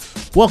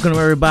Welcome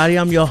everybody.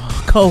 I'm your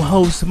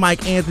co-host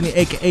Mike Anthony,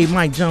 aka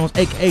Mike Jones,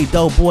 aka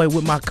Doughboy,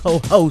 with my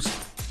co-host.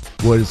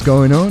 What is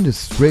going on?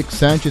 This is Rick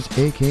Sanchez,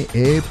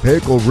 aka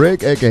Pickle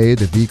Rick, aka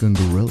the Vegan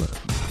Gorilla.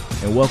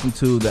 And welcome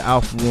to the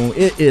Alpha Room.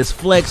 It is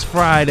Flex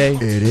Friday.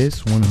 It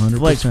is 100%.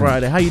 Flex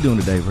Friday. How you doing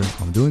today, Rick?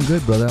 I'm doing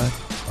good, brother.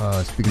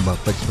 Speaking about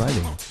Flex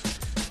Friday,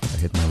 I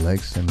hit my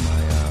legs and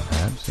my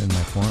abs and my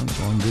forearms,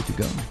 so I'm good to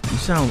go. You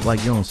sound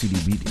like you're on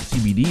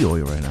CBD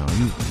oil right now. Are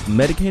you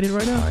medicated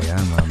right now? I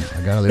am.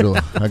 I got a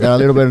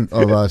little bit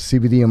of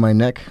CBD on my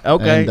neck,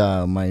 Okay. and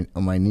on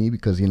my knee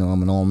because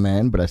I'm an old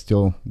man, but I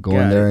still go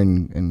in there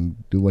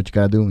and do what you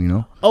gotta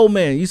do. Old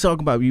man. You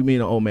talking about? You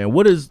mean an old man?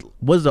 What does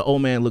the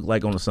old man look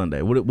like on a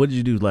Sunday? What did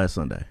you do last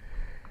Sunday?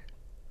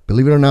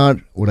 Believe it or not,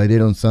 what I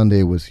did on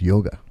Sunday was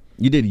yoga.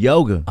 You did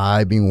yoga.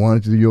 I've been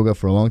wanting to do yoga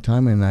for a long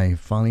time, and I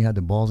finally had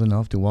the balls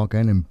enough to walk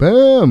in, and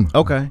bam!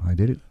 Okay. I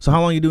did it. So how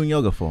long you doing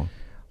yoga for?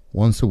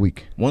 Once a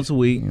week. Once a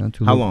week.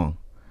 How long?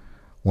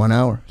 1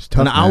 hour. It's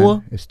tough. An hour?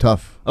 Man. It's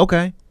tough.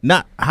 Okay.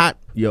 Not hot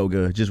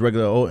yoga, just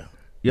regular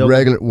yoga.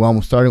 Regular. Well,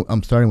 I'm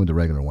starting with the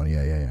regular one.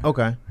 Yeah.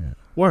 Okay. Yeah.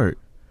 Word.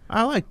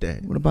 I like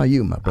that. What about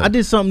you, my brother? I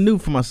did something new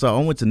for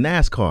myself. I went to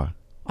NASCAR.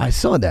 I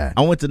saw that.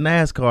 I went to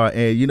NASCAR,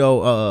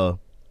 and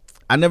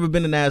I never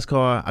been to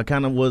NASCAR. I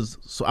kind of was.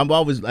 So I'm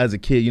always as a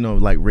kid,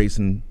 like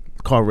racing,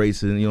 car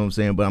racing. You know what I'm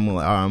saying? But I'm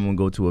like, all right, I'm gonna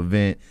go to an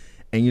event.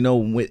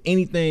 And with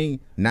anything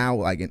now,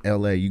 like in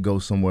LA, you go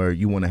somewhere,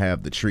 you want to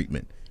have the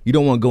treatment. You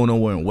don't want to go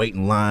nowhere and wait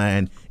in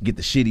line, get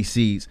the shitty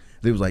seats.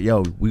 They was like,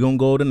 yo, we gonna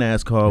go to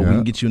NASCAR. Yeah. We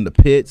can get you in the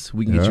pits.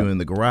 We can get you in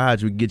the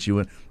garage. We can get you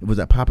in. Was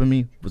that popping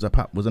me? Was that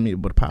pop? Was I me?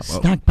 But pop?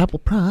 Snack Purple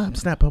Pop.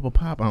 Snap Purple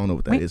Pop. I don't know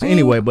what that is.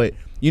 Anyway, but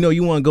you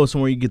want to go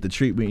somewhere, you get the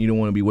treatment. You don't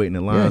want to be waiting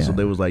in line. Yeah. So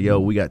they was like, yo,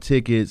 we got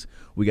tickets.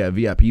 We got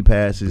VIP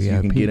passes. You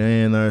can get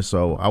in there.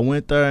 So I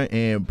went there,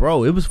 and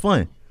bro, it was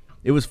fun.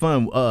 It was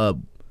fun.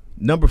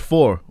 Number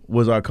 4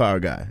 was our car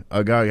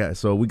guy.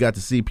 So we got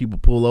to see people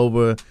pull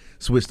over,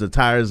 switch the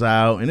tires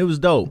out, and it was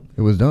dope.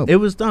 It was dope. It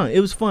was done.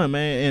 It was fun,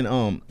 man.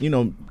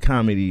 And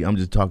comedy. I'm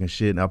just talking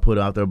shit, and I put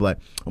it out there like,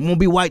 I'm gonna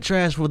be white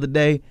trash for the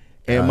day.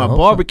 And my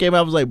barber came out.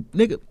 I was like,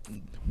 nigga,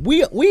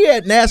 we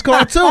at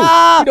NASCAR too. You know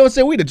what I'm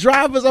saying? We the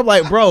drivers. I'm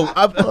like, bro.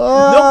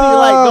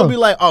 Don't be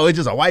like, oh, it's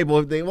just a white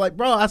boy thing. Like,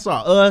 bro, I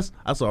saw us.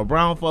 I saw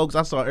brown folks.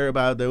 I saw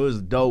everybody out there. It was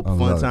a dope,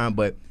 fun time.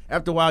 But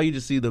after a while, you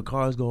just see the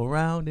cars go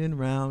round and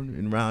round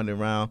and round and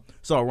round.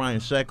 Saw Ryan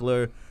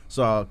Sheckler.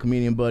 Saw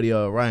comedian buddy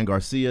Ryan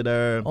Garcia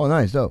there. Oh,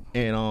 nice, dope.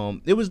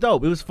 And it was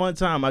dope. It was a fun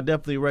time. I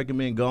definitely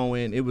recommend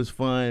going. It was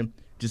fun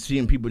just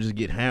seeing people just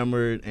get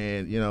hammered,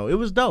 and it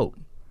was dope.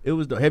 It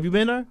was dope. Have you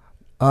been there?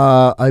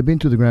 I've been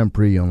to the Grand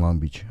Prix on Long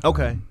Beach.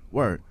 Okay,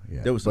 word.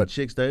 Yeah, There was some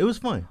chicks there. It was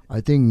fun.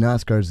 I think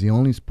NASCAR is the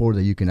only sport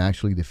that you can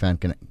actually the fans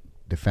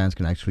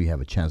can actually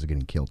have a chance of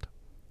getting killed.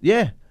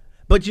 Yeah.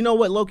 But you know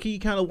what, low key,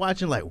 kind of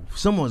watching like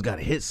someone's got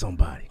to hit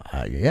somebody.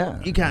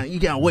 Yeah. You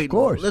can't wait. Of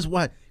course. Let's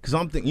watch, because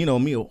I'm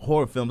thinking, me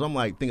horror films. I'm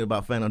like thinking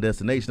about Final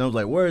Destination. I was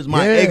like, where's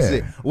my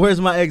exit?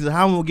 Where's my exit?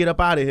 How am I gonna get up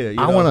out of here?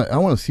 I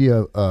wanna see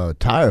a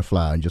tire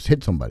fly and just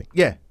hit somebody.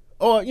 Yeah.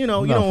 Or you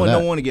don't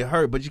that. want to get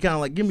hurt, but you kind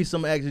of like give me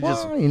some exit.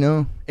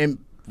 Well, And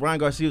Ryan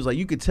Garcia was like,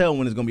 you could tell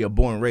when it's gonna be a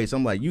boring race.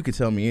 I'm like, you could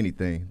tell me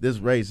anything. This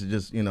race is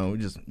just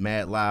just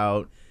mad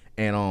loud,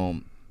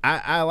 and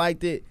I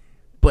liked it.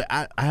 But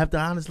I have to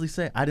honestly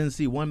say, I didn't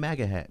see one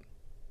MAGA hat.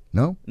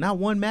 No? Not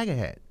one MAGA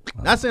hat.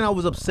 Not saying I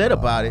was upset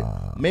about it.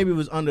 Maybe it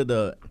was under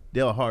the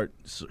Dale Hart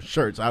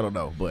shirts. I don't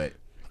know. But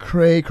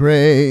Cray.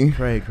 Cray.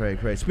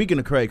 Speaking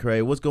of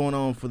cray, what's going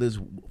on for this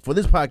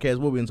podcast?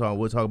 What we gonna talk?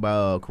 We'll talk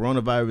about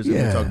coronavirus and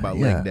we'll talk about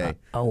leg day.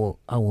 I will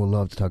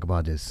love to talk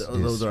about this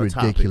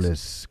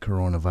ridiculous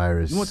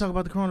coronavirus. You want to talk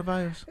about the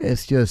coronavirus?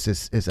 It's just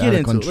it's get out into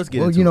of control. it. Let's get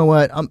well, into you know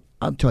it. what?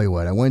 I'll tell you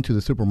what. I went to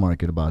the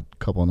supermarket about a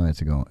couple of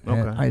nights ago,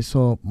 and I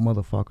saw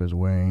motherfuckers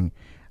wearing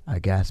a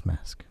gas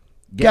mask.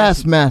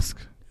 Gas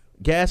mask.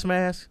 Gas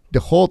mask? The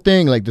whole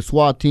thing, like the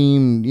SWAT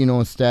team,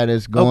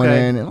 status going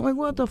in. And I'm like,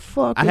 what the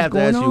fuck I is have to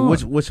going ask on?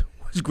 you, which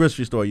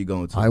grocery store are you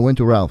going to? I went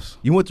to Ralph's.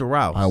 You went to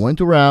Ralph's? I went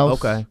to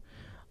Ralph's. Okay.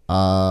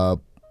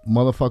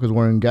 Motherfuckers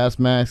wearing gas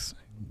masks,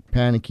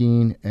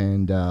 panicking,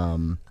 and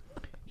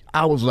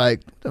I was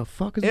like, what the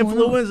fuck is going on?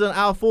 Influenza and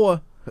Al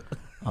 4.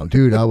 Oh,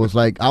 dude, I was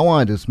like, I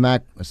wanted to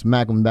smack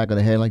him in the back of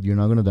the head like, you're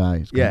not going to die.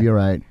 It's going to be all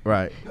right.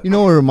 Right. You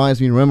know what it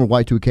reminds me? Remember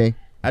Y2K?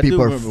 I People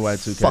do remember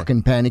Y2K.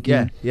 Fucking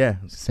panicking. Yeah.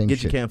 Same Get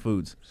shit. your canned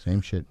foods.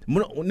 Same shit.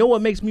 You know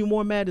what makes me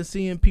more mad than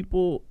seeing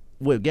people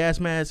with gas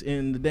masks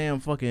in the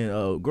damn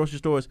fucking grocery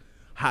stores?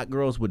 Hot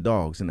girls with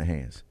dogs in their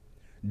hands.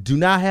 Do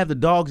not have the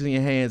dogs in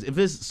your hands. If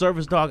it's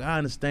service dog, I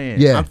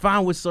understand. Yeah. I'm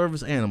fine with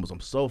service animals.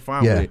 I'm so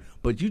fine with it.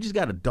 But you just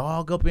got a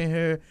dog up in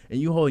here, and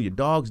you holding your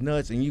dog's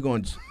nuts, and you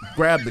going to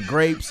grab the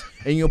grapes,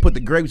 and you going to put the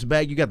grapes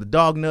back. You got the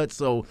dog nuts.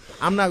 So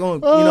I'm not going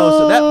to,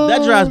 so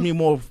that drives me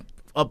more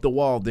up the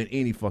wall than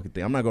any fucking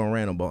thing. I'm not going to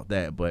rant about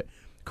that. But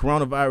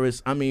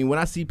coronavirus, I mean, when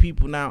I see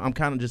people now, I'm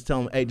kind of just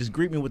telling them, hey, just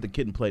greet me with the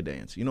kid and play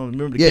dance.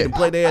 Remember the kid and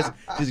play dance?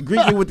 Just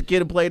greet me with the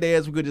kid and play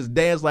dance. We could just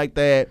dance like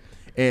that.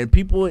 And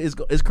people,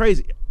 it's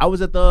crazy. I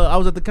was at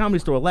the comedy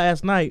store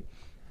last night,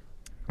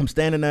 I'm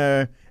standing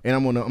there, and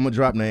I'm gonna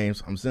drop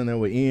names. I'm sitting there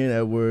with Ian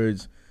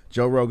Edwards.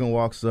 Joe Rogan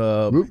walks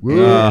up.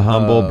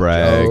 Humble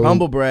brag.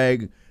 Humble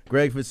brag.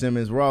 Greg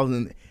Fitzsimmons. We're all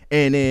in,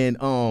 and then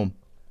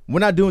we're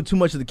not doing too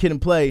much of the kid and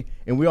play,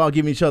 and we all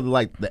giving each other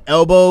like the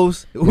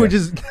elbows. Yeah. We're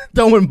just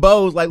throwing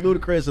bows like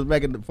Ludacris was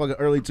back in the fucking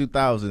early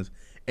 2000s.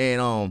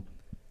 And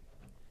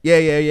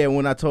yeah.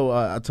 When I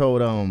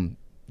told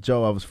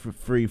Joe I was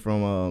free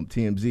from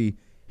TMZ.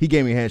 He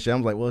gave me a handshake. I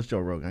was like, well, it's Joe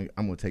Rogan.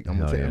 I'm gonna take. If I'm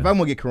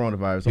gonna get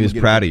coronavirus, he was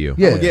proud of you.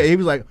 Yeah. He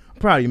was like, I'm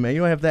proud of you, man. You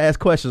don't have to ask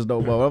questions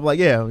though, bro. I'm like,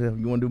 yeah.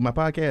 You want to do my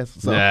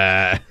podcast? So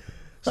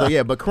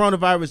yeah. But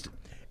coronavirus,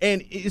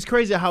 and it's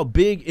crazy how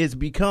big it's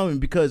becoming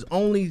because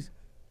only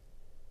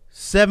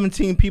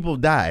 17 people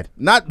died.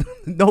 Not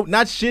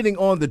shitting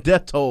on the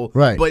death toll.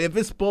 Right. But if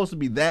it's supposed to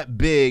be that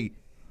big,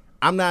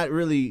 I'm not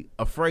really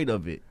afraid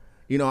of it.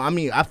 You know, I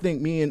mean, I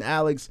think me and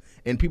Alex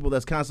and people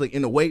that's constantly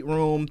in the weight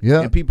room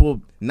and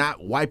people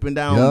not wiping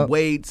down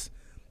weights,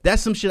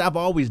 that's some shit I've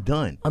always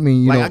done. I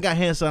mean, I got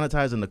hand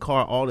sanitizer in the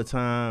car all the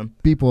time.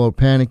 People are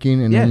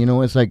panicking, and then,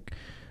 it's like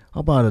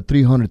about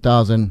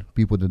 300,000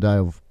 people to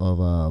die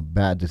of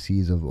bad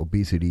disease of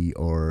obesity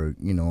or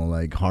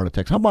like heart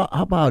attacks. How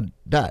about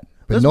that?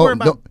 But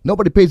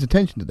nobody pays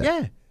attention to that.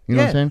 Yeah. You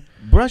know what I'm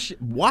saying?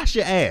 Wash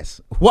your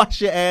ass.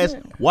 Wash your ass,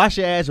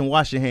 and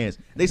wash your hands.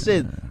 They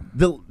said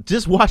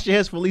just wash your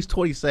hands for at least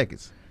 20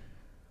 seconds.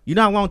 You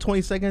know how long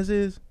 20 seconds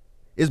is?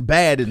 It's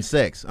bad in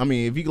sex. I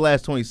mean, if you can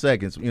last 20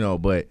 seconds,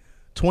 but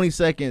 20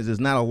 seconds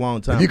is not a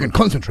long time. If you can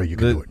concentrate, you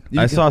can do it.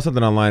 I saw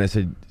something online that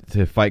said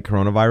to fight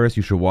coronavirus,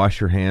 you should wash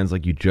your hands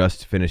like you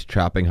just finished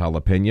chopping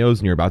jalapenos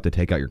and you're about to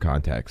take out your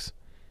contacts.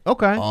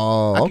 Okay.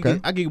 Oh,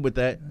 okay. I get with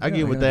that. I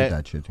get with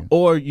that.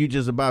 Or you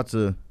just about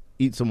to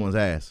eat someone's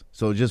ass.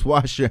 So just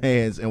wash your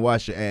hands and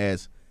wash your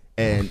ass.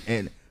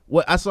 And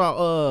what I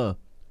saw,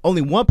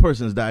 only one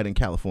person has died in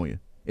California.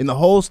 In the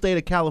whole state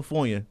of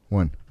California,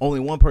 only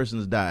one person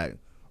has died.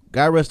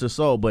 God rest their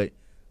soul, but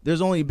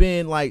there's only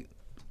been like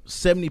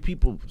 70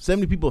 people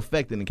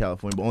affected in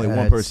California, but only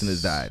one person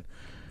has died.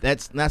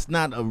 That's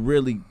not a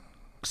really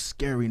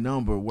scary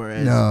number.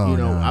 Whereas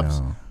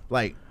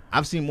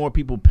I've seen more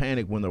people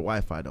panic when their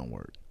Wi-Fi don't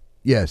work.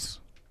 Yes,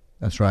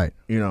 that's right.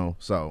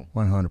 So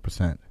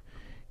 100%.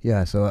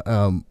 Yeah.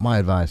 So my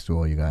advice to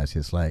all you guys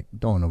is like,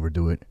 don't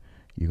overdo it.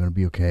 You're gonna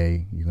be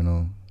okay.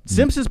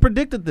 Simpsons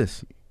predicted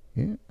this.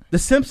 Yeah. The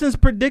Simpsons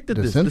predicted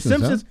this. The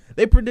Simpsons,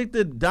 they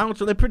predicted Donald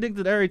Trump. They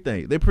predicted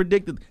everything. They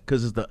predicted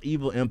because it's the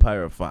evil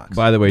empire of Fox.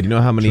 By the way, do you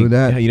know how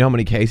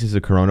many cases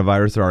of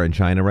coronavirus there are in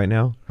China right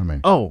now? I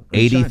mean,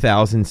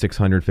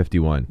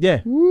 80,651.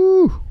 Yeah.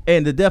 Woo.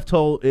 And the death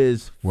toll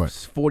is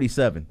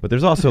 47. But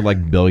there's also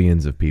like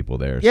billions of people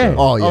there. Yeah. So.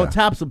 Oh yeah. On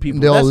tops of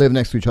people. They all live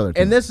next to each other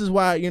too. And this is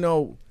why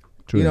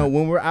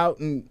when we're out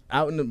and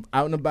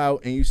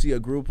about, and you see a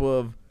group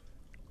of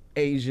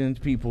Asian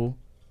people,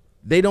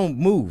 they don't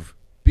move.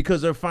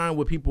 Because they're fine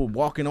with people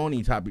walking on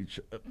top of each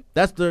other.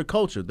 That's their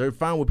culture. They're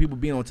fine with people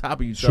being on top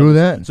of each other. True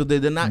that. So they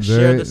did not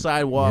share the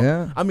sidewalk.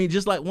 Yeah. I mean,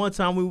 just like one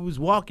time we was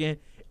walking,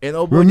 and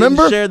old boy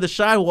didn't share the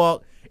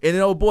sidewalk, and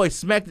then old boy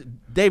smacked.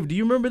 David, do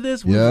you remember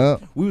this? We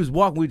was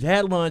walking. We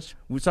had lunch.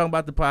 We was talking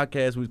about the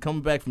podcast. We was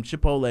coming back from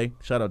Chipotle.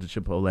 Shout out to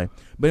Chipotle.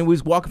 But then we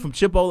was walking from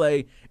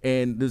Chipotle,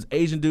 and this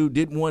Asian dude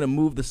didn't want to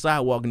move the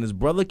sidewalk, and his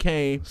brother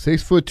came.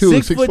 6'2",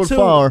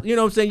 6'4". You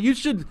know what I'm saying? You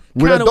should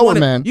with a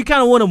Doberman. You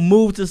kind of want to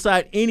move to the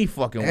side any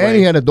fucking way. And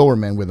he had a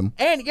Doberman with him.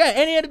 And he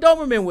had a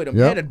Doberman with him.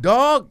 Yep. He had a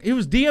dog. He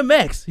was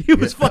DMX. He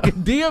was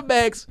fucking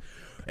DMX.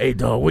 Hey,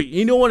 dog,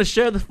 you don't want to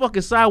share the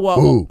fucking sidewalk.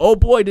 Ooh. Old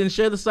boy didn't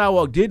share the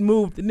sidewalk, didn't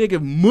move. The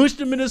nigga mushed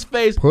him in his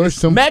face,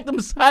 smacked him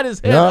beside his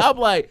head. Yep. I'm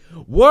like,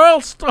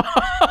 world star.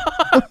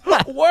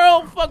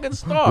 World fucking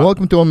star.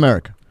 Welcome to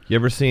America. You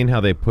ever seen how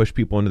they push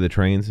people into the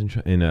trains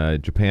in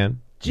Japan?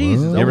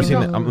 Jesus. You ever seen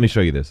that? Let me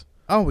show you this.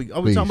 Are we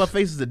talking about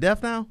Faces of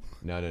Death now?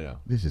 No.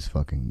 This is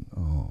fucking,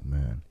 oh,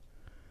 man.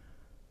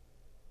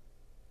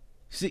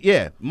 See,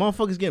 yeah,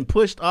 motherfuckers getting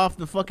pushed off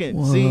the fucking.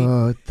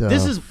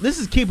 This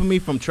is keeping me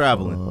from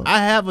traveling. I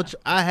have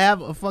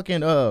a fucking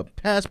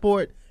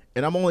passport,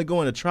 and I'm only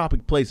going to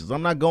tropic places.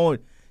 I'm not going.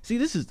 See,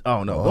 this is.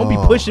 Oh no! Don't be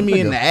pushing me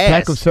in the ass.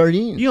 Pack of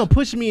sardines. You don't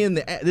push me in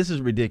the ass. This is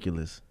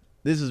ridiculous.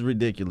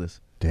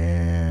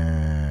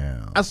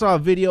 Damn. I saw a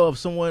video of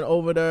someone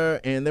over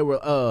there, and they were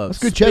that's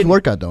good chest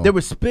workout though. They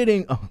were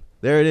spitting. Oh,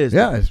 there it is.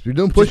 Yeah, you're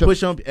doing push-ups.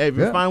 Push on. Hey, if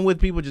you're fine with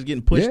people just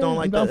getting pushed on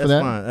like that,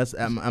 that's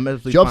fine. I'm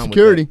absolutely job fine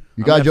security. with that.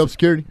 You got job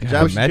security.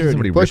 God, imagine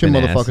somebody pushing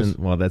motherfuckers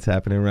while that's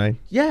happening, right?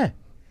 Yeah.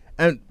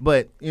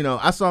 But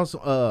I saw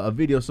a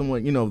video of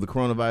someone, the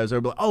coronavirus.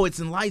 They're like, oh, it's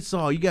in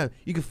Lysol. You can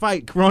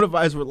fight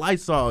coronavirus with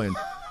Lysol. And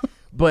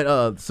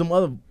but some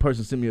other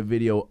person sent me a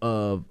video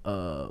of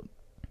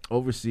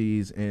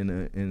overseas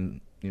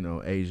in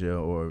Asia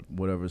or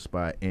whatever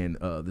spot, and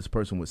this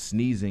person was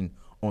sneezing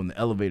on the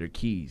elevator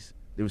keys.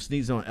 They were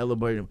sneezing on the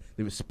elevator.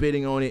 They were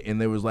spitting on it,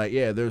 and they was like,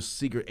 yeah, there's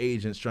secret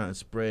agents trying to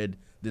spread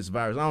this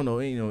virus. I don't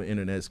know,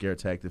 internet scare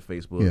tactic,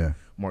 Facebook,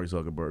 Mark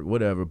Zuckerberg,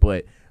 whatever.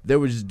 But they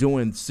were just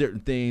doing certain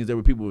things. There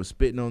were people who were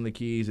spitting on the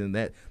keys, and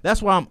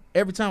that's why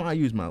every time I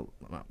use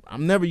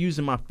I'm never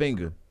using my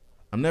finger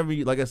I'm never,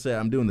 like I said,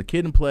 I'm doing the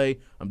kid and play.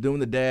 I'm doing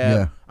the dab.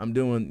 Yeah. I'm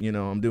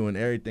doing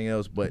everything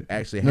else, but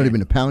actually, Not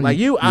even a pound. like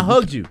you, I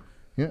hugged you.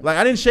 Yeah. Like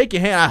I didn't shake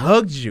your hand, I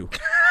hugged you.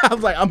 I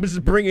was like, I'm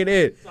just bringing it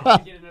in.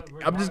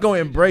 I'm just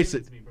going to embrace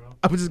it.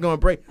 I'm just going to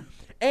embrace.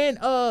 And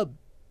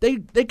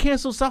they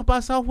canceled South by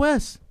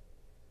Southwest.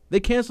 They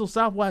canceled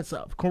South by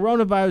South.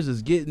 Coronavirus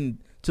is getting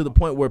to the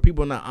point where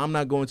people are not. I'm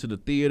not going to the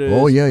theaters.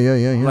 Oh yeah.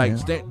 Like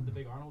yeah. The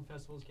big Arnold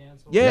Festival's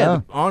canceled. Yeah,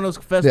 the Arnold's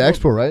Festival. The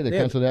expo, right? They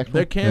canceled the expo.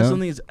 They're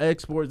canceling these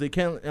exports. They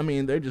can't. I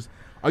mean, they're just.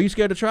 Are you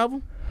scared to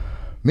travel?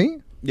 Me?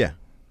 Yeah,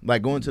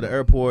 like going to the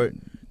airport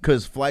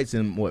because flights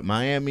in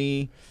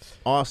Miami,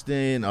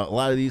 Austin, a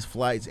lot of these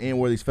flights and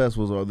where these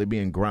festivals are, they're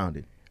being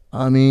grounded.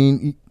 I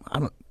mean, I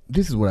don't.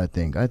 This is what I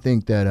think. I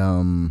think that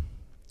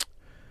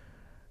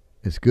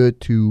it's good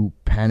to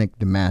panic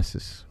the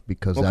masses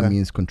because that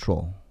means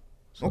control.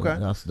 So okay,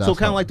 that's so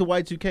kind of like the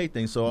Y2K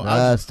thing. So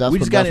we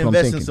just got to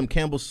invest in some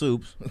Campbell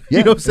soups. Yeah,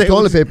 you know what I'm saying?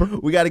 toilet paper.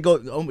 We got to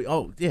go.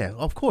 Oh yeah,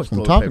 of course. I'm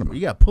Toilet talking paper. about.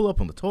 You got to pull up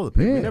on the toilet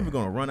paper. Yeah. You're never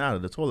gonna run out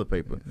of the toilet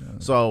paper. Yeah.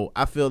 So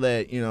I feel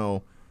that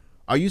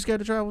are you scared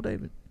to travel,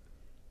 David?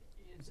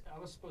 I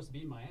was supposed to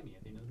be in Miami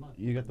at the end of the month.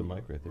 You got the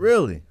mic right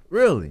there.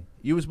 Really?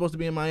 You were supposed to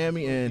be in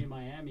Miami and and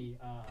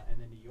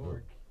then New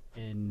York,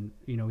 and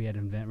we had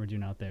an event we're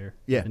doing out there.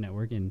 Yeah. At the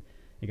network, and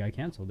it got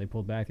canceled. They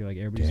pulled back. They're like,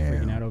 everybody's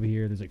freaking out over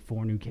here. There's like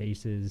 4 new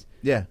cases.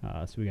 Yeah.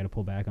 So we got to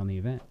pull back on the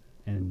event.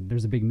 And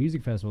there's a big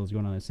music festival that's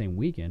going on the same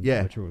weekend.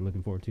 Yeah. Which we're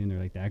looking forward to. And they're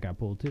like, that got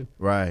pulled too.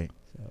 Right.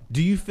 So.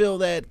 Do you feel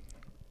that?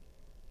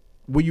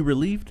 Were you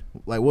relieved?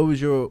 Like, what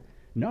was your?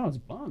 No, I was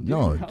bummed. No,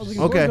 I was looking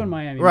forward to going to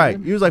Miami. Right.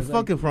 Man. You was like,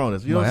 fucking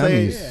Coronas. You know what I'm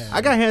Miami's- saying? Yeah.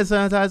 I got hand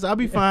sanitizer. I'll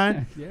be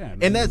fine. Yeah.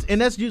 And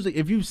that's usually,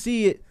 if you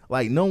see it,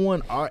 like no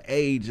one our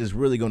age is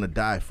really gonna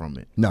die from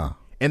it. No.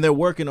 And they're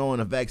working on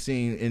a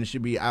vaccine, and it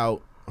should be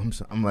out.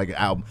 I'm like an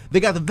album. They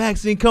got the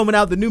vaccine coming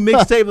out. The new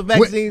mixtape of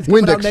vaccines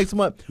coming out next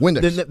month.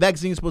 Windex. The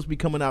vaccine's supposed to be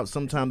coming out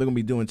sometime. They're gonna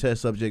be doing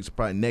test subjects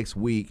probably next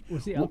week.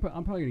 Well, see, I'm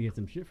probably gonna get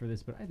some shit for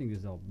this, but I think this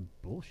is all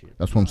bullshit.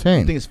 That's what I'm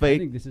saying. You think it's I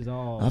fake? think this is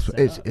all. That's set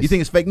what, up. You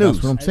think it's fake news?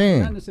 That's what I'm It's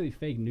saying. not necessarily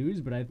fake news,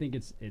 but I think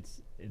it's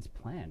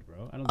planned,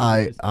 bro. I don't. Think I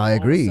it's all of a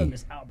agree. sudden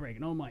this outbreak,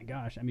 and oh my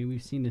gosh, I mean,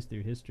 we've seen this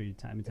through history,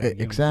 time and time again.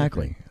 with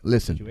Exactly. different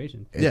Listen.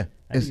 situations. Yeah.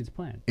 I think it's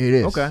planned. It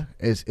is. Okay.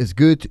 It's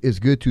good. It's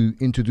good to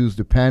introduce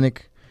the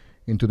panic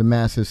into the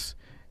masses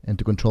and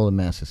to control the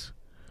masses.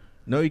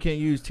 No, you can't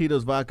use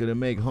Tito's vodka to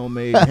make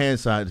homemade hand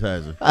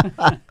sanitizer.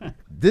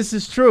 This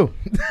is true.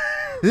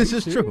 This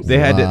is true. They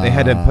had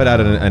to put out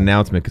an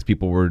announcement because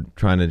people were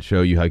trying to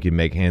show you how you can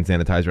make hand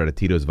sanitizer out of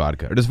Tito's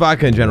vodka or just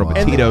vodka in general, but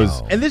And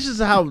Tito's. And this is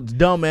how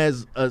dumb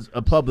as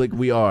a public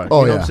we are.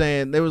 Oh, you know yeah. what I'm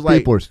saying? There was like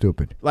People are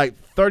stupid.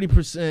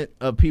 30%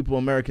 of people,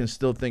 Americans,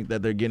 still think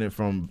that they're getting it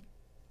from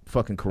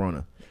fucking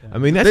Corona. I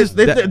mean, that's They, just,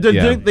 they, that- they,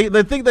 yeah.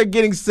 they think they're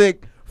getting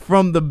sick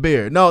from the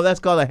beer. No, that's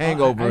called a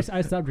hangover.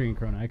 I stopped drinking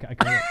Corona.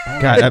 I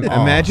God,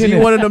 imagine See,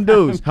 one of them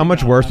dudes. how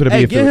much worse would it be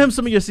Hey, if give it, him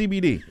some of your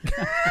CBD.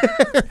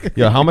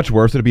 yeah, how much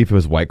worse would it be if it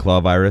was White Claw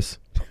virus?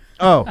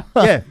 Oh,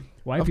 yeah.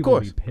 White Of people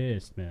course. would be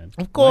pissed, man.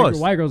 Of course.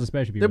 White girls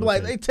especially. They're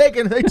like, they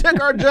took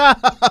our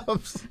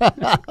jobs.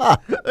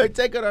 They're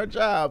taking our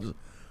jobs.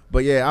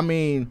 But yeah, I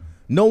mean,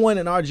 no one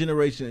in our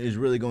generation is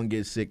really gonna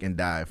get sick and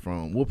die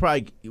from.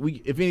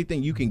 If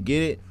anything, you can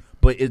get it,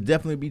 but it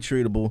definitely be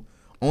treatable.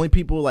 Only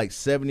people like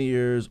 70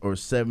 years or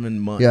 7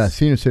 months. Yeah,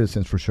 senior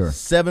citizens for sure.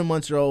 7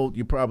 months old,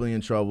 you're probably in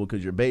trouble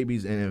because you're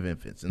babies and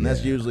infants, and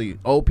that's usually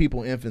old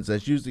people, infants.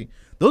 Those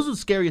are the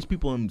scariest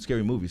people in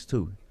scary movies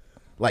too.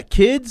 Like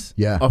kids,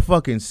 are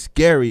fucking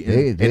scary,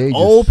 and, They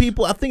old just-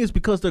 people. I think it's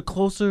because they're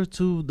closer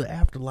to the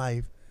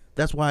afterlife.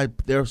 That's why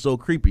they're so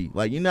creepy.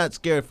 Like, you're not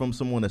scared from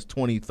someone that's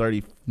 20,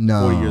 30,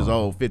 No. 40 years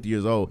old, 50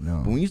 years old. No.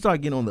 But when you start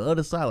getting on the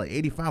other side, like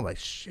 85, like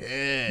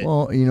shit.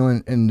 Well,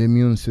 and the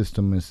immune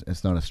system is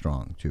not as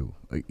strong too,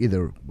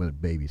 either with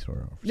babies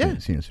or senior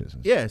citizens.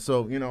 Yeah,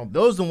 so,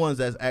 those are the ones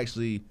that's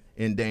actually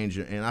in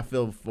danger. And I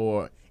feel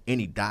for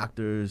any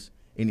doctors,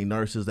 any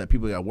nurses that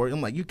people got working.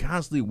 I'm like, you're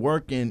constantly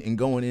working and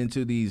going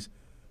into these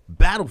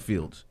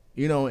battlefields,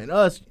 and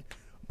us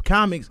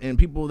comics and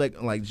people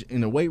that like in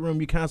the weight room,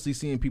 you constantly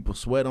seeing people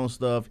sweat on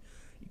stuff.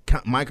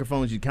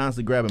 Microphones, you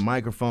constantly grabbing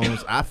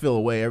microphones. I feel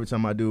away every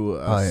time I do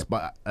a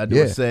spot. I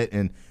do a set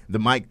and the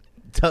mic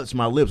touched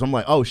my lips. I'm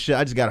like, oh shit,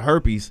 I just got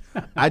herpes.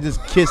 I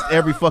just kissed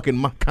every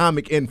fucking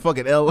comic in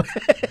fucking LA.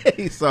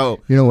 So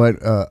you know what?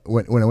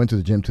 When I went to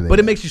the gym today, but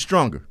it makes you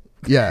stronger.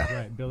 Yeah,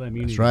 Right, build that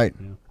immunity. that's right.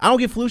 I don't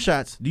get flu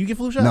shots. Do you get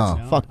flu shots?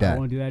 No. Fuck I that. don't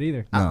want to do that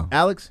either. No.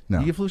 Alex, No.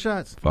 you get flu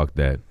shots? Fuck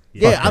that.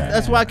 Yeah,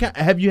 that's why I can't.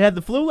 Have you had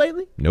the flu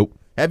lately? Nope.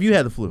 Have you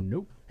had the flu?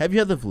 Nope. Have you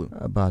had the flu?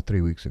 About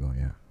 3 weeks ago.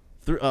 Yeah.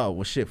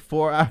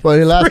 4 hours. But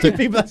it lasted-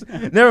 3 people.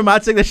 Never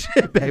mind. Take that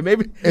shit back.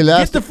 Maybe It get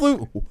lasted- the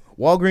flu.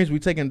 Walgreens, we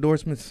take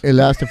endorsements. It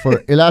lasted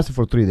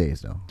for 3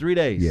 days though. 3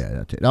 days. Yeah,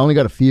 that's it. I only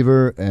got a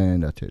fever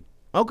and that's it.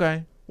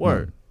 Okay.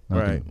 Word.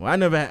 nothing. Right. Well,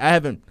 I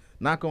haven't.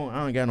 Knock on.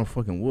 I ain't got no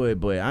fucking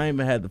wood, but I ain't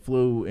even had the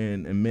flu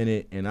in a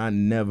minute, and I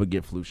never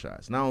get flu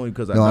shots. Not only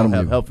because I No, I don't don't have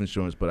believe health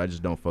insurance, but I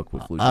just don't fuck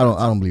with flu I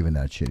shots. don't believe in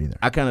that shit either.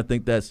 I kind of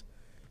think that's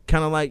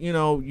kind of like, you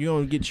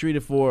don't get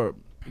treated for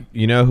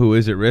You know who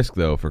is at risk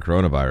though for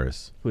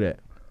coronavirus? Who that?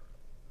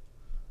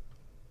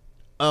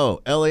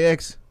 Oh,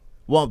 LAX.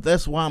 Well,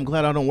 that's why I'm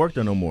glad I don't work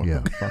there no more.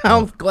 Yeah,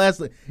 I'm glad.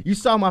 You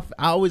saw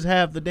I always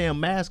have the damn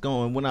mask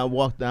on when I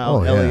walk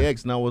down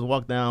LAX, and I was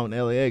walk down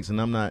LAX,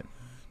 and I'm not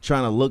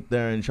trying to look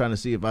there and trying to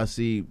see if I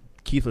see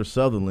Keith or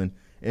Sutherland,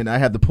 and I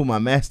have to put my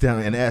mask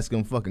down and ask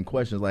them fucking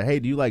questions like, "Hey,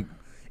 do you like?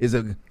 Is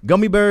it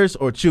gummy bears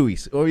or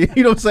Chewies?" Or you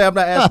know what I'm saying? I'm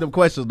not asking them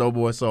questions no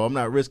more, so I'm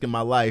not risking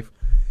my life,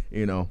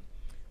 you know.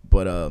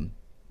 But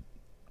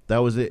that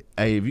was it.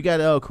 Hey, if you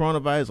got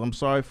coronavirus, I'm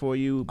sorry for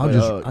you. But,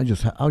 I'll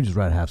just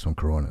rather have some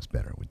Coronas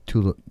better with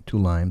two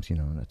limes, you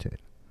know, and that's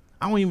it.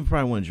 I don't even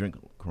probably want to drink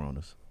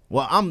Coronas.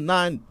 Well, I'm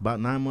about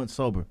 9 months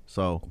sober,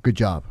 so good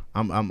job.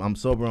 I'm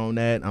sober on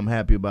that. I'm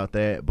happy about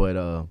that.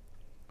 But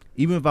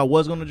even if I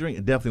was going to drink,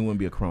 it definitely wouldn't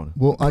be a Corona.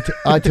 Well,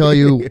 I tell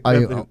you,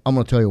 I'm going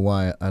to tell you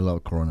why I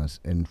love Coronas.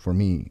 And for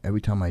me, every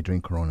time I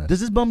drink Coronas, does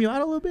this bum you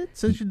out a little bit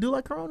since you do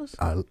like Coronas?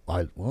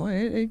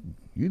 Hey,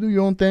 you do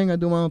your own thing, I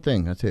do my own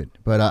thing. That's it.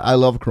 But I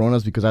love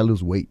Coronas because I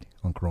lose weight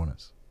on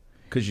Coronas.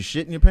 Cause you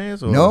shit in your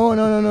pants? Or? No.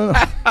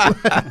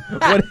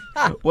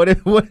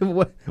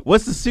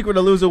 What's the secret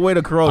to losing weight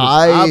of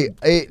Coronas?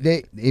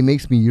 It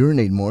makes me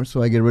urinate more,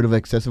 so I get rid of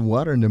excessive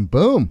water, and then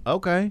boom.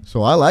 Okay.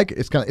 So I like it.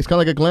 It's kind of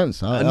like a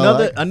cleanse.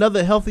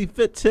 Another healthy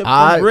fit tip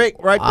from Rick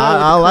right there.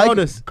 I like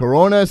Coronas.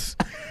 Coronas.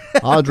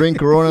 I'll drink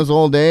Coronas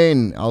all day,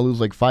 and I'll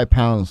lose like 5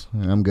 pounds,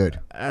 and I'm good.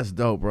 That's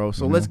dope, bro.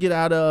 So let's get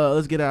out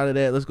of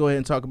that. Let's go ahead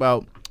and talk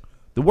about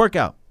the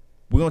workout.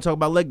 We're going to talk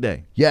about leg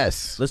day.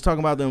 Yes. Let's talk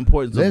about the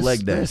importance of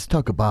leg day. Let's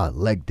talk about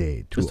leg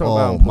day to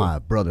all my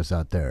brothers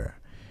out there,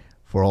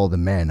 for all the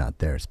men out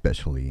there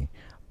especially.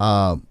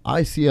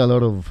 I see a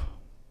lot of,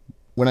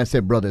 when I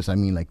say brothers, I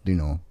mean like, you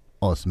know,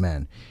 us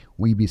men.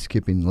 We be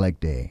skipping leg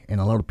day,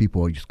 and a lot of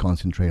people just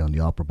concentrate on the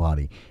upper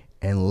body.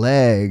 And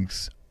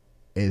legs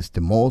is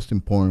the most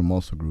important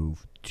muscle group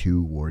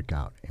to work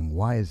out. And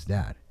why is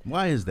that?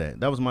 Why is that?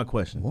 That was my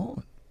question.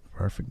 Well,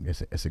 perfect.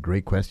 It's a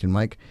great question,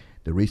 Mike.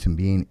 The reason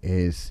being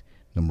is,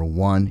 number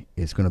one,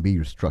 it's going to be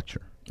your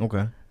structure.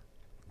 Okay.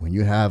 When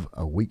you have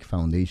a weak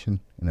foundation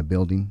in a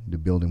building, the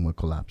building will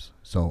collapse.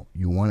 So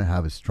you want to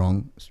have a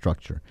strong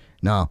structure.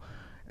 Now,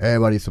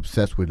 everybody's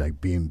obsessed with like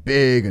being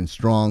big and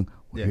strong.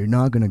 Well, you're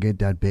not going to get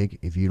that big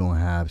if you don't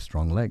have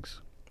strong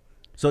legs.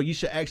 So you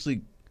should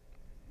actually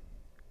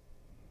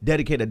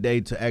dedicate a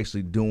day to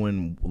actually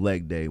doing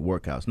leg day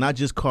workouts. Not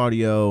just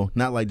cardio,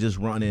 not like just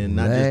running,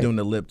 not just doing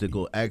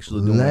elliptical,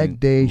 actually doing leg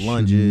day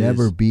lunges. Should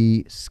never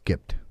be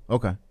skipped.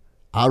 Okay.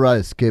 I'd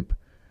rather skip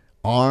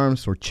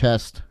arms or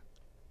chest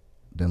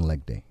than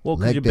leg day. Well,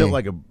 because you're built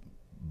like a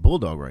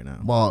bulldog right now.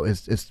 Well,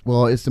 it's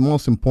the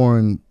most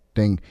important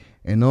thing,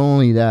 and not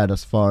only that,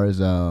 as far as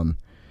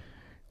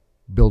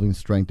building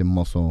strength and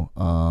muscle,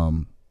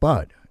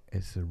 but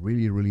it's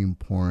really, really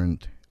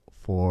important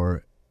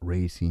for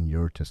raising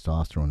your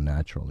testosterone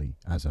naturally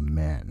as a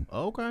man.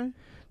 Okay.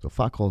 So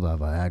fuck all that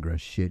Viagra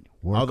shit.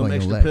 Work all them on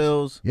extra your legs.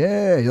 pills.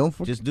 Yeah,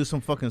 just do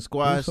some fucking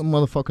squats. Do some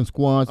motherfucking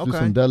squats. Do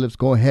some deadlifts.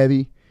 Go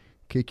heavy.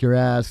 Kick your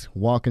ass.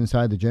 Walk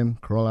inside the gym.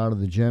 Crawl out of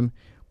the gym.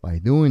 By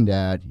doing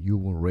that, you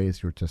will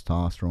raise your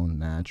testosterone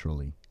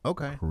naturally.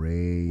 Okay.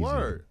 Crazy.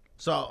 Word.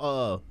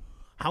 So,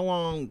 how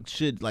long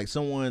should like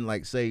someone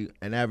like say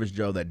an average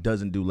Joe that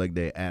doesn't do leg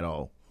day at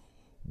all?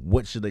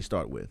 What should they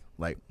start with?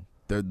 Like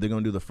they're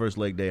gonna do the first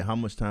leg day. How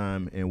much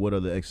time and what are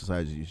the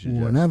exercises you should?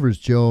 Well, an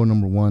average Joe,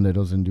 number one, that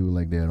doesn't do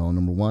leg day at all.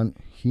 Number one,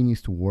 he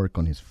needs to work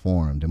on his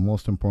form. The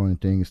most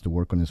important thing is to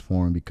work on his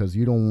form because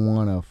you don't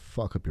want to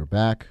fuck up your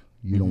back.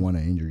 You don't want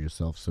to injure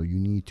yourself. So you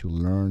need to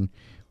learn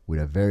with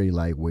a very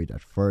light weight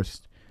at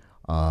first,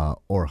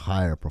 or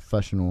hire a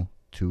professional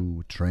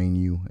to train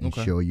you and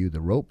show you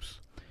the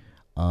ropes.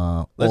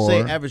 Let's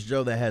say average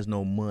Joe that has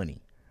no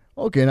money.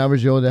 Okay, an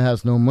average Joe that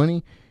has no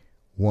money,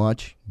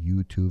 watch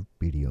YouTube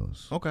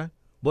videos. Okay.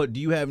 But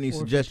do you have any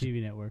suggestions?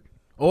 TV Network.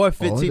 Or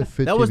Fit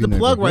TV. That was the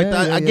plug right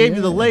there. I gave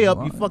you the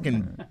layup. You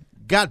fucking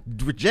got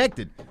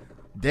rejected.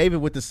 David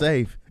with the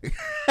save.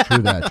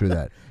 True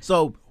that.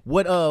 So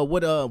what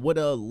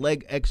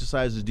leg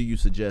exercises do you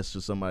suggest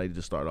to somebody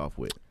to start off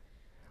with?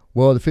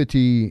 Well, the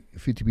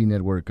 50B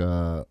Network,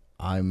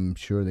 I'm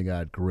sure they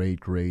got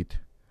great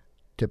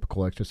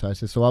typical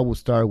exercises. So I will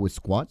start with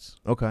squats.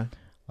 Okay.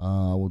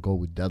 I will go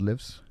with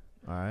deadlifts.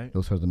 All right.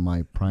 Those are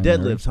my primary.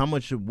 Deadlifts. How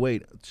much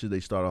weight should they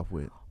start off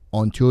with?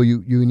 Until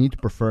you need to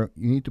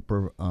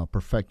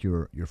perfect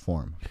your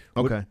form.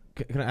 Okay.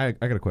 I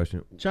got a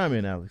question. Chime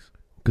in, Alex.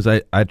 Because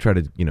I try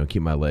to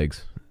keep my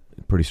legs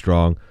pretty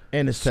strong.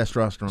 And it's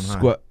testosterone high.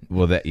 Squat.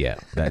 Well, that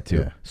too.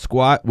 Yeah.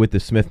 Squat with the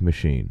Smith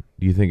machine.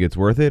 Do you think it's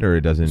worth it or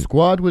it doesn't?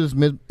 Squat with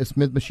a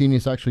Smith machine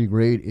is actually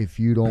great if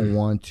you don't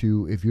want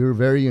to. If you're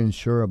very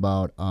unsure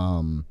about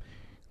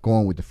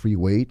going with the free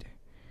weight,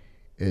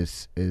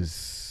 is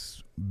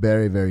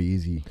very, very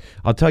easy.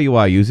 I'll tell you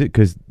why I use it,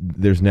 because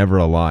there's never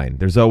a line.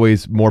 There's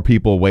always more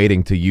people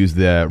waiting to use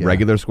the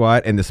regular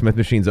squat, and the Smith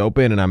machine's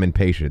open, and I'm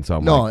impatient. So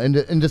and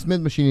the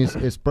Smith machine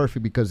is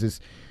perfect because it's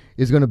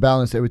going to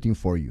balance everything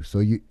for you. So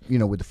you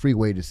with the free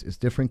weight it's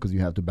different because you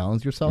have to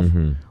balance yourself.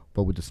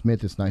 but with the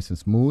Smith, it's nice and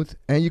smooth,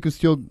 and you can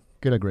still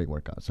get a great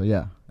workout. So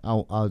yeah,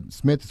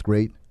 Smith is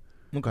great.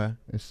 Okay.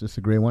 It's just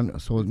a great one.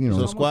 So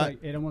So It's squat.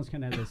 almost like, it almost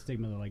kind of has a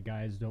stigma that like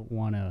guys don't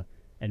want to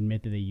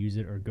admit that they use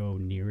it or go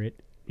near it.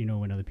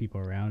 When other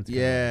people are around. It's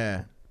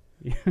Yeah.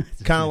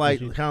 it's Kind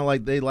of issue.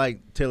 like they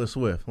like Taylor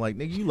Swift. Like,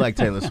 nigga, you like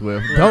Taylor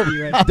Swift.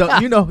 Right.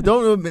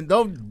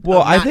 don't.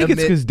 Well, I not think it's admit-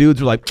 because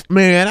dudes are like,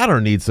 man, I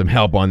don't need some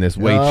help on this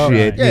weight Yeah,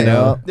 shit. Yeah, You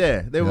know.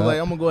 Yeah, they were Yeah. like,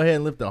 I'm gonna go ahead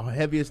and lift the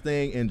heaviest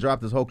thing and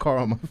drop this whole car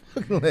on my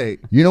fucking leg.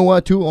 You know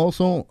what? Too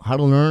also how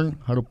to learn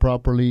how to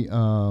properly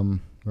learn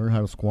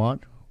how to squat.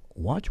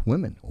 Watch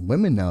women.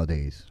 Women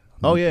nowadays.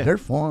 Oh, yeah. their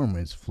form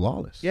is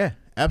flawless. Yeah,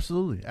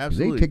 absolutely, 'Cause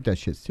absolutely. they take that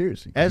shit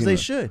seriously. As You they know,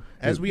 should,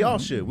 as we all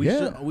should.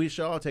 We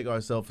should all take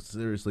ourselves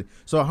seriously.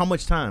 So, how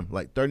much time?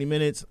 Like 30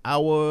 minutes,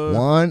 hour,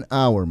 1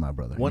 hour, my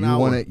brother. 1 you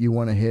hour. You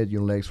want to hit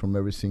your legs from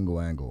every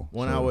single angle.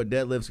 1 So, hour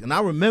deadlifts. And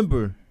I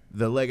remember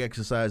the leg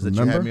exercise that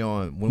you Remember? had me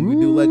on when we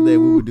do leg day.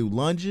 We would do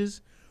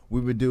lunges. We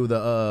would do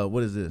the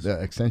what is this?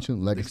 The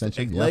extension, leg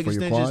extension, leg for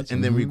your extensions, quads.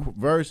 and then Mhm.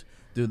 reverse.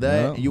 Do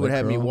that. Yeah, and you would leg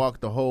have me curl. walk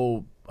the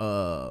whole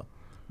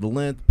the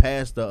length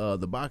past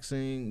the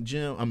boxing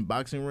gym,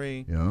 boxing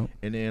ring. Yeah.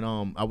 And then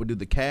I would do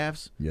the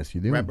calves, Yes,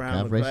 you do. wrap around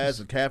Calf the raises. class,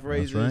 the calf That's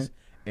raises, right.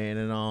 and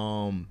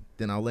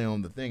then I'll lay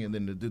on the thing, and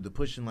then to do the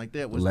pushing like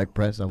that The was leg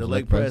press. That the was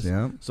leg press.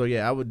 Yeah. So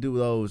yeah, I would do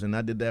those, and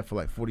I did that for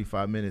like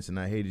 45 minutes, and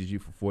I hated you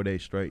for 4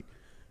 days straight.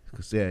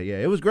 'Cause, yeah,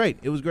 it was great.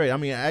 It was great. I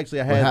mean, I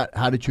Well, had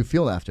how did you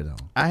feel after though?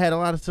 I had a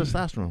lot of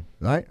testosterone.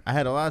 Right. I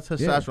had a lot of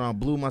testosterone. I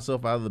blew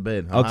myself out of the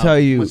bed. I'll How tell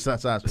you much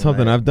testosterone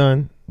something I had. I've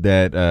done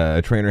that a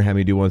trainer had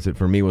me do once that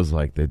for me was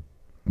like the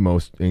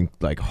most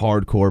like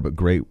hardcore but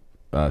great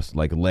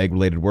like leg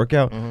related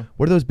workout.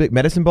 What are those big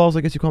medicine balls? I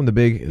guess you call them the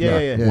big.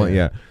 Yeah. one,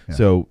 yeah.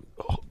 So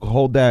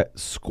hold that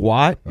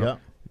squat Yeah.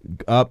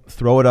 up,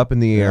 throw it up in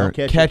the air,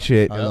 catch catch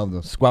it, I love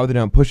those. squat with it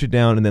down, push it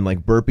down, and then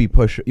like burpee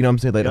push. You know what I'm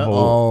saying? Like the Yeah.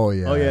 whole. Oh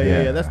yeah. Oh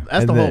yeah. That's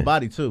And the whole then-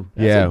 body too.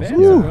 That's Yeah. advanced,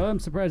 Woo. bro. I'm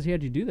surprised he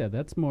had you do that.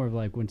 That's more of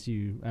like once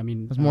you. I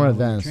mean, That's I more don't know what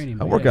you're advanced. training, I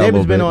but work yeah. out a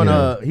David's little been bit,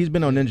 on yeah. he's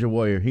been on Ninja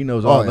Warrior. He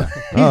knows all yeah.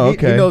 the Oh, he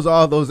okay. knows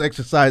all those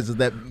exercises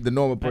that the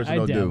normal person I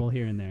don't dabble do.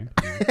 here and there.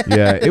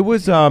 Yeah, it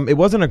was. It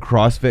wasn't a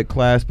CrossFit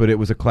class, but it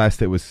was a class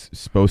that was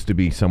supposed to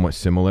be somewhat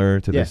similar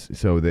to Yeah. this.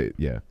 So that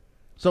yeah.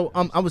 So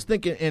I was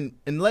thinking,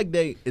 and leg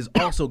day is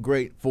also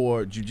great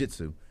for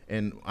jiu-jitsu.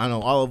 And I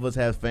know all of us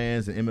have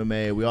fans in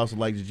MMA. We also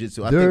like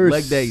jiu-jitsu. I think There's-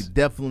 leg day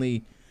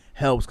definitely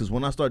helps because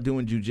when I start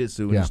doing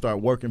jiu-jitsu and Yeah. you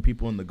start working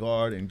people in the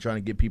guard and trying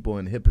to get people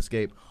in hip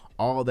escape,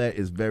 all that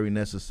is very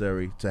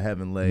necessary to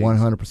having legs.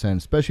 100%,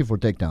 especially for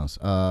takedowns.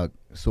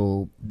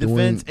 So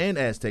Defense doing, and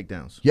ass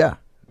takedowns. yeah,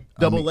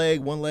 Double I mean, leg,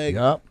 one leg.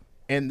 Yep.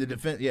 And the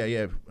defense,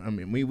 yeah. I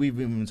mean, we've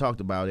even talked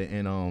about it,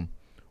 and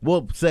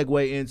we'll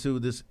segue into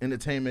this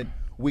entertainment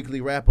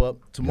weekly wrap up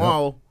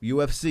tomorrow.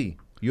 UFC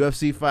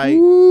fight.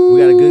 We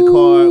got a good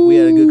card. We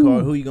had a good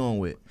card. Who you going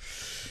with?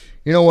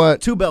 You know what?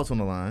 2 belts on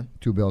the line.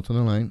 2 belts on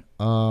the line.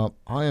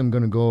 I am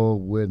gonna go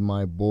with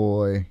my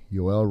boy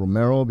Yoel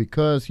Romero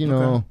because you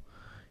know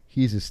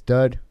he's a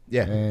stud.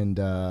 Yeah. And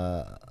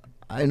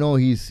I know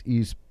he's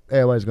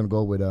everybody's gonna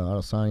go with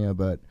Adesanya,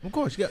 but Of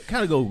course, you got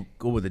kind of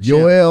go with the champ.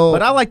 Yoel,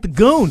 But I like the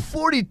goon.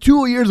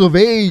 42 years of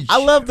age. I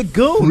love the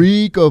goon.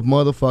 freak of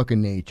motherfucking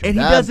nature. And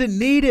he That- doesn't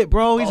need it,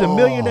 bro. He's a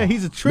millionaire.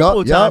 He's a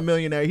triple time Yup.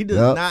 millionaire. He does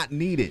Yup. not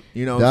need it.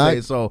 You know what I'm That-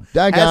 saying? So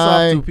that hats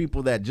guy- off to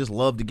people that just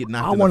love to get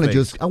knocked I in want the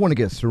to face. I want to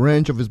get a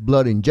syringe of his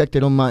blood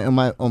injected on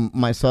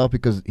myself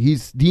because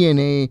he's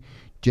DNA,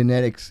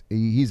 genetics.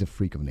 He's a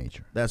freak of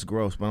nature. That's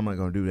gross, but I'm not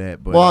going to do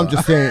that. But, Well, I'm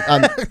just saying,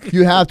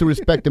 you have to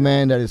respect the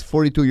man that is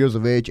 42 years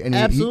of age, and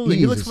Absolutely.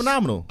 He is looks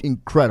phenomenal.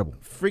 incredible.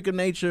 freak of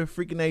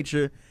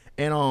nature.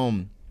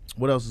 And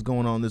what else is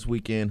going on this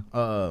weekend?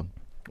 What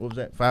was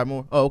that? 5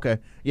 more? Oh, okay.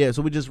 Yeah,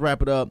 so we just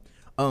wrap it up.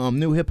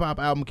 New hip hop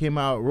album came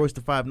out, Royce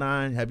the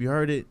 5'9". Have you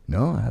heard it?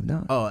 No, I have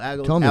not. Oh,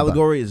 Tell me about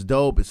Allegory is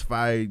dope. It's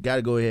fire. Got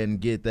to go ahead and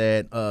get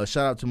that.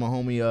 Shout out to my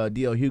homie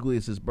DL Hughley.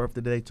 It's his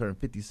birthday today. Turned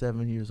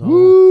 57 years old.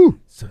 Woo!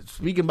 So,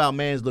 speaking about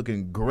man's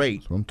looking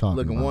great. That's what I'm talking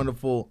looking about.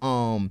 wonderful.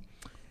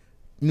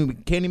 New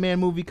Candyman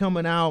movie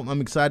coming out.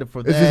 I'm excited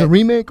for that. Is this a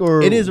remake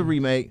or? It is a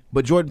remake,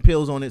 but Jordan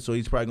Peele's on it, so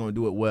he's probably going to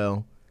do it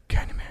well.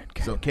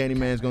 Candyman. So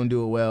Candyman's gonna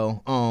do it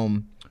well.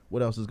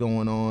 What else is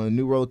going on?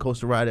 New roller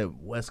coaster ride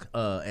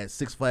at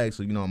Six Flags.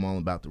 So you know I'm all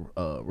about the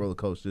roller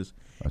coasters.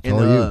 That's And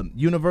all you.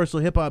 Universal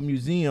Hip Hop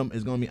Museum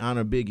is gonna be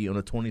honor Biggie on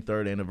the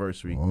 23rd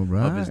anniversary All of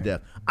his right.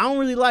 death. I don't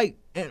really like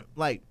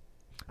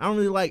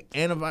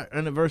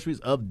anniversaries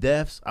of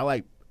deaths. I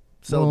like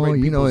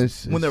celebrating you know, people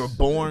it's when they were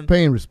born.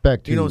 Paying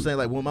respect. You know to- what I'm saying?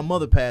 Like when my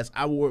mother passed,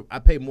 I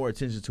paid more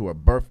attention to her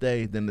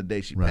birthday than the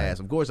day she Right. passed.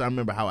 Of course, I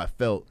remember how I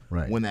felt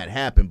Right. when that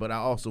happened, but I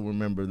also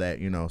remember that,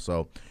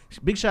 So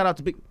big shout out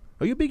to Big.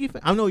 Are you a Biggie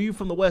fan? I know you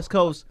from the West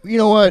Coast. You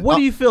know what? What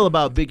do you feel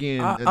about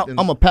Biggie?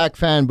 I'm a Pac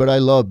fan, but I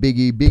love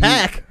Biggie. Biggie.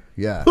 Pac?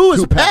 Yeah. Who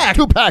is Tupac? Pac?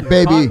 Tupac,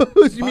 baby.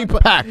 You mean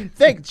Pac?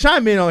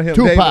 Chime in on him,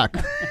 Tupac.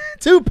 baby.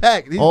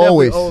 Tupac. He's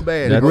Always. definitely old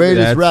man. The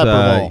greatest rapper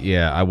of all.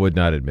 Yeah, I would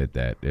not admit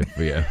that. If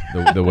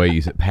the way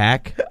you said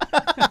Pac.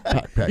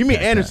 You mean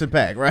Anderson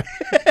Paak, right?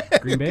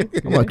 Green Bay.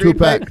 I'm a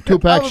Tupac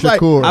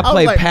Shakur. I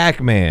play like-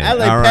 Pac-Man. I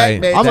like all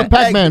right. Pac-Man. I'm a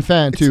Pac-Man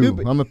fan too.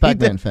 I'm a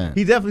Pac-Man fan.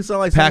 He definitely sounds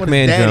like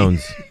Pac-Man someone's daddy.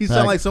 Jones. He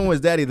sounds like someone's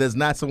daddy that's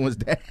not someone's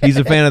daddy. He's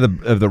a fan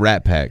of the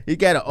Rat Pack. He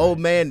got an old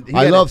man.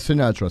 I love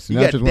Sinatra. He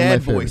got Sinatra's one of my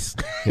dad favorites.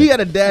 voice. He got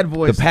a dad The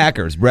voice.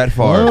 Packers. Brett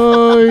Favre.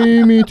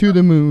 Fly me to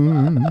the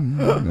moon.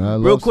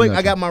 Real quick,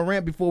 I got my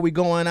rant before we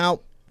going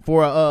out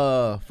for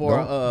a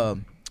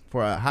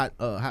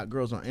hot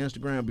girls on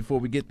Instagram. Before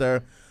we get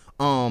there,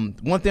 one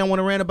thing I want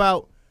to rant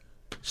about: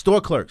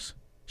 store clerks.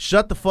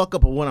 Shut the fuck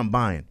up on what I'm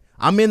buying.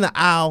 I'm in the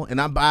aisle and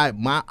I buy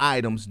my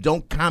items.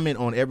 Don't comment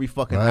on every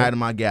fucking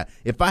item I got.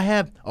 If I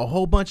have a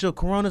whole bunch of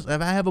Coronas, if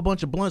I have a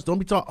bunch of blunts, don't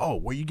be talking, oh,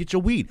 where you get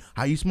your weed?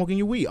 How you smoking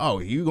your weed? Oh,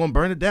 you gonna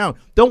burn it down.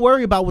 Don't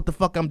worry about what the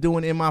fuck I'm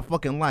doing in my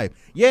fucking life.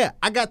 Yeah,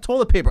 I got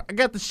toilet paper. I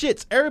got the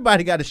shits.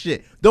 Everybody got a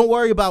shit. Don't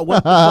worry about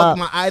what the fuck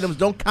my items.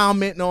 Don't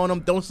comment on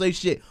them. Don't say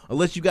shit.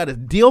 Unless you got a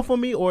deal for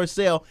me or a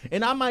sale.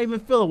 And I might even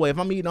feel away. If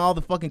I'm eating all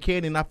the fucking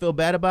candy and I feel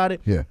bad about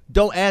it, Yeah.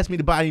 don't ask me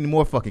to buy any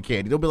more fucking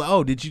candy. They'll be like,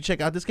 oh, did you check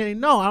out this candy?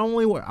 No, I don't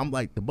only work. I'm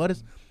like, the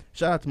Butters.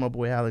 Shout out to my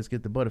boy Alex.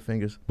 Get the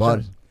Butterfingers.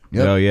 Butters.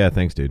 Shout- Oh yeah,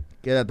 thanks, dude.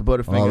 Get out the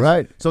Butterfingers. All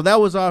right. So that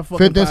was our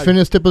fucking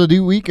Fitness tip of the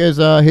week is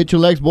hit your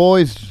legs,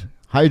 boys.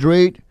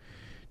 Hydrate.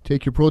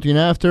 Take your protein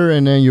after,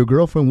 and then your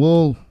girlfriend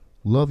will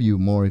love you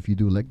more if you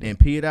do leg day. and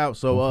pee it out.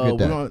 So Don't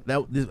forget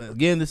we're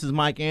gonna, this is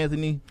Mike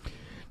Anthony.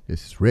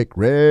 This is Rick.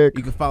 You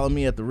can follow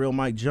me at the Real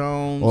Mike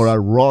Jones Or at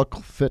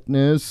Rock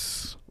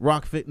Fitness.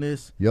 Rock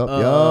Fitness. Yup.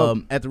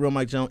 At the Real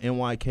Mike Jones,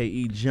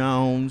 NYKE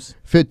Jones.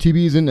 Fit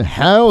TV's in the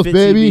house, Fit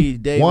baby.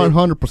 TV, David.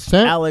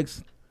 100%.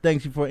 Alex,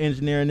 thanks you for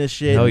engineering this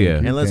shit. Hell yeah.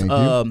 And Thank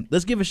you.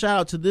 let's give a shout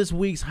out to this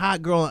week's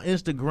hot girl on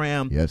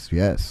Instagram.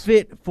 Yes.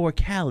 Fit for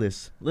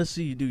Callus. Let's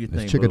see you do your thing.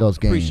 Let's check boo. out those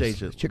gains. Appreciate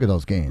you. Let's check out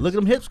those gains. Look at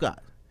them hip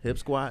squats. Hip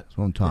squat. That's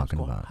what I'm talking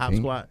hip squat, about, Hop see?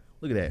 squat.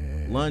 Look at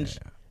that. Lunge.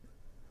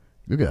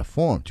 Look at that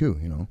form,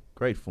 too,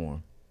 Great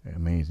form.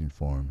 Amazing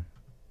form.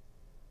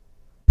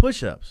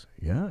 Push-ups.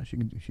 Yeah, she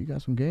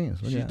got some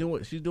gains. Look She's at that.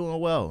 doing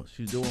well.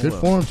 She's doing Good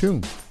well. form,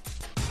 too.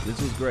 This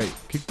was great.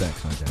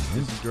 Kickbacks on that.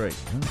 This is great.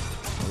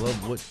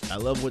 I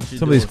love what she's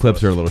Some doing. of these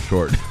clips are a little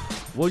short.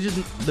 Well, just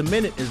the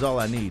minute is all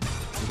I need.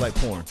 It's like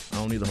porn. I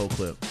don't need the whole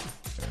clip.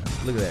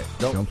 Look at that.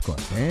 Don't Jump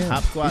squat. Damn.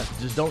 hop squat.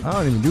 Just don't. I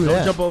don't even do Don't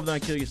that. jump over there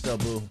and kill yourself,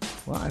 boo.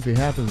 Well, if it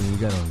happens, we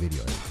got it on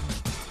video.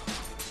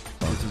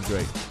 This is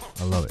great.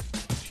 I love it.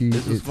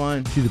 This is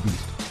fun. She's a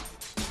beast.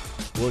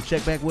 We'll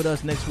check back with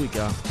us next week,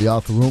 y'all. The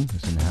Alpha Room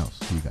is in the house.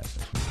 See you guys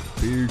next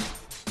week. Peace.